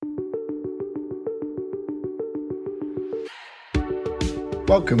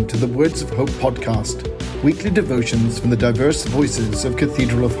Welcome to the Words of Hope podcast, weekly devotions from the diverse voices of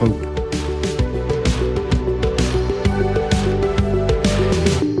Cathedral of Hope.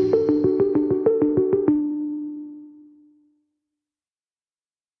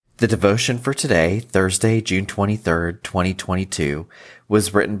 The devotion for today, Thursday, June 23rd, 2022,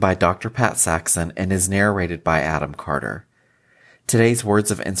 was written by Dr. Pat Saxon and is narrated by Adam Carter. Today's words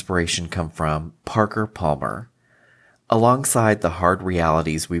of inspiration come from Parker Palmer. Alongside the hard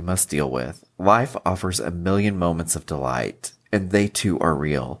realities we must deal with, life offers a million moments of delight, and they too are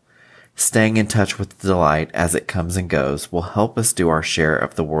real. Staying in touch with the delight as it comes and goes will help us do our share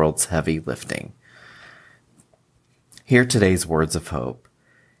of the world's heavy lifting. Hear today's words of hope.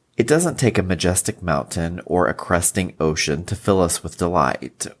 It doesn't take a majestic mountain or a cresting ocean to fill us with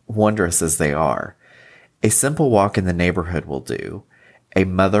delight, wondrous as they are. A simple walk in the neighborhood will do. A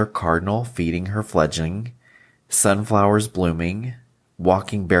mother cardinal feeding her fledgling, sunflowers blooming,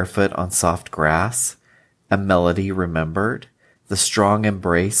 walking barefoot on soft grass, a melody remembered, the strong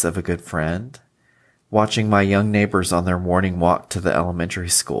embrace of a good friend, watching my young neighbors on their morning walk to the elementary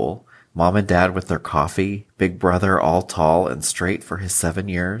school, mom and dad with their coffee, big brother all tall and straight for his 7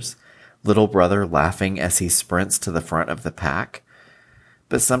 years, little brother laughing as he sprints to the front of the pack.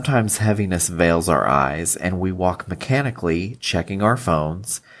 But sometimes heaviness veils our eyes and we walk mechanically, checking our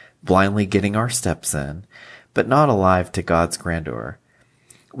phones, blindly getting our steps in, but not alive to God's grandeur.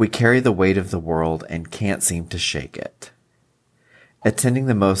 We carry the weight of the world and can't seem to shake it. Attending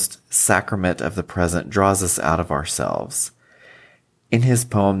the most sacrament of the present draws us out of ourselves. In his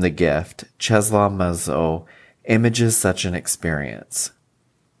poem, The Gift, Czeslaw Milosz images such an experience.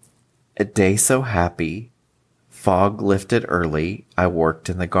 A day so happy, fog lifted early, I worked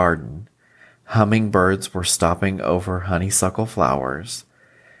in the garden. Hummingbirds were stopping over honeysuckle flowers.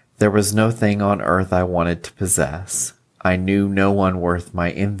 There was no thing on earth I wanted to possess. I knew no one worth my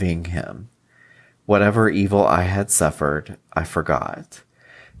envying him. Whatever evil I had suffered, I forgot.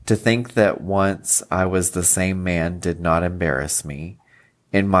 To think that once I was the same man did not embarrass me.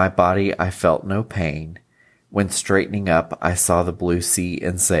 In my body I felt no pain. When straightening up, I saw the blue sea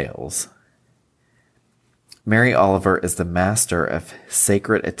in sails. Mary Oliver is the master of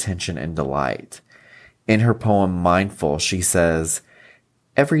sacred attention and delight. In her poem Mindful, she says,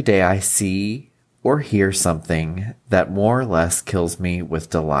 "Every day I see or hear something that more or less kills me with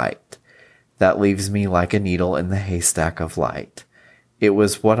delight, that leaves me like a needle in the haystack of light. It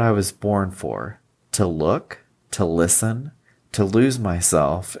was what I was born for, to look, to listen, to lose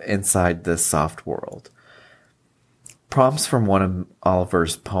myself inside this soft world." Prompts from one of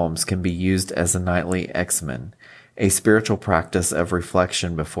Oliver's poems can be used as a nightly examen, a spiritual practice of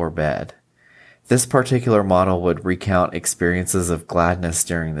reflection before bed. This particular model would recount experiences of gladness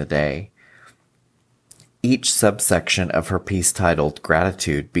during the day. Each subsection of her piece titled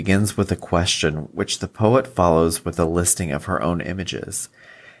Gratitude begins with a question which the poet follows with a listing of her own images.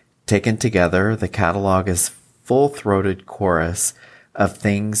 Taken together, the catalog is full-throated chorus of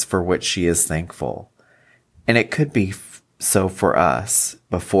things for which she is thankful. And it could be so for us,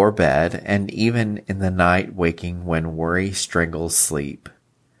 before bed, and even in the night waking when worry strangles sleep.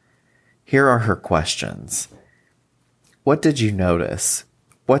 Here are her questions. What did you notice?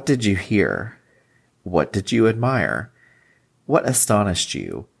 What did you hear? What did you admire? What astonished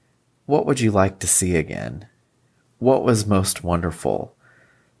you? What would you like to see again? What was most wonderful?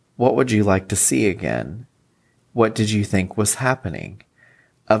 What would you like to see again? What did you think was happening?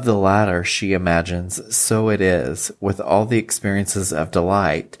 Of the latter, she imagines, so it is, with all the experiences of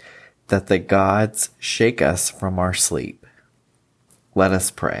delight, that the gods shake us from our sleep. Let us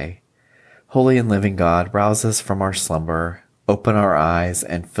pray. Holy and living God, rouse us from our slumber, open our eyes,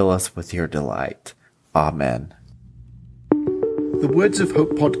 and fill us with your delight. Amen. The Words of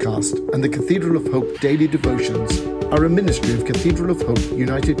Hope podcast and the Cathedral of Hope daily devotions are a ministry of Cathedral of Hope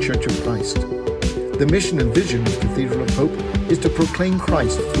United Church of Christ. The mission and vision of Cathedral of Hope is to proclaim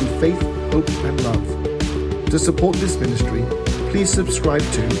Christ through faith, hope, and love. To support this ministry, please subscribe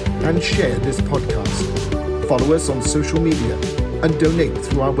to and share this podcast. Follow us on social media and donate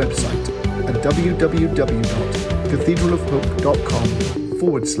through our website at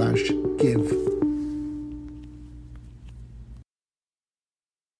www.cathedralofhope.com/give.